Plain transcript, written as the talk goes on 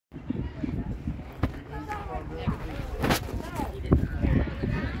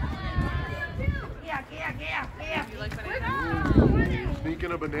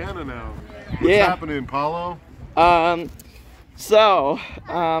Sneaking a banana now. What's Yeah. happening, Paolo? You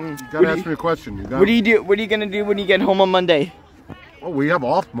gotta ask me a question. What do you do? What are you gonna do when you get home on Monday? Oh, we have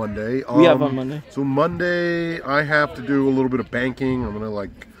off Monday. We have on Monday. So Monday, I have to do a little bit of banking. I'm gonna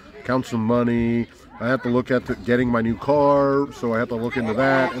like count some money. I have to look at getting my new car, so I have to look into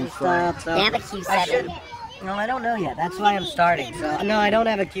that and stuff. They have a Q7. No, I don't know yet. That's why I'm starting. So no, I don't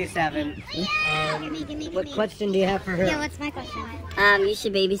have a Q7. What question do you have for her? Yeah, what's my question? You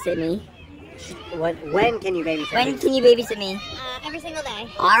should babysit me. When can you babysit me? When can you babysit me? Every single day.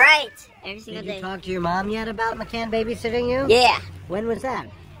 All right. Every single Did you day. talk to your mom yet about McCann babysitting you? Yeah. When was that?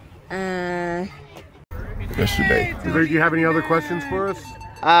 Yesterday. Do you have any other questions for us?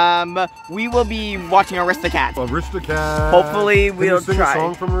 We will be watching Aristocats. Aristocats. Hopefully we'll Can you sing try. a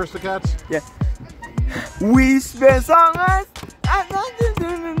song from Aristocats? Yeah. We spent on us.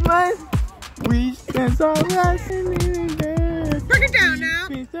 We spent on us. Break it down now.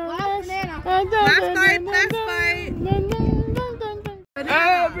 Last bite, last bite.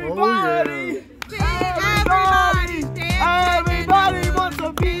 Everybody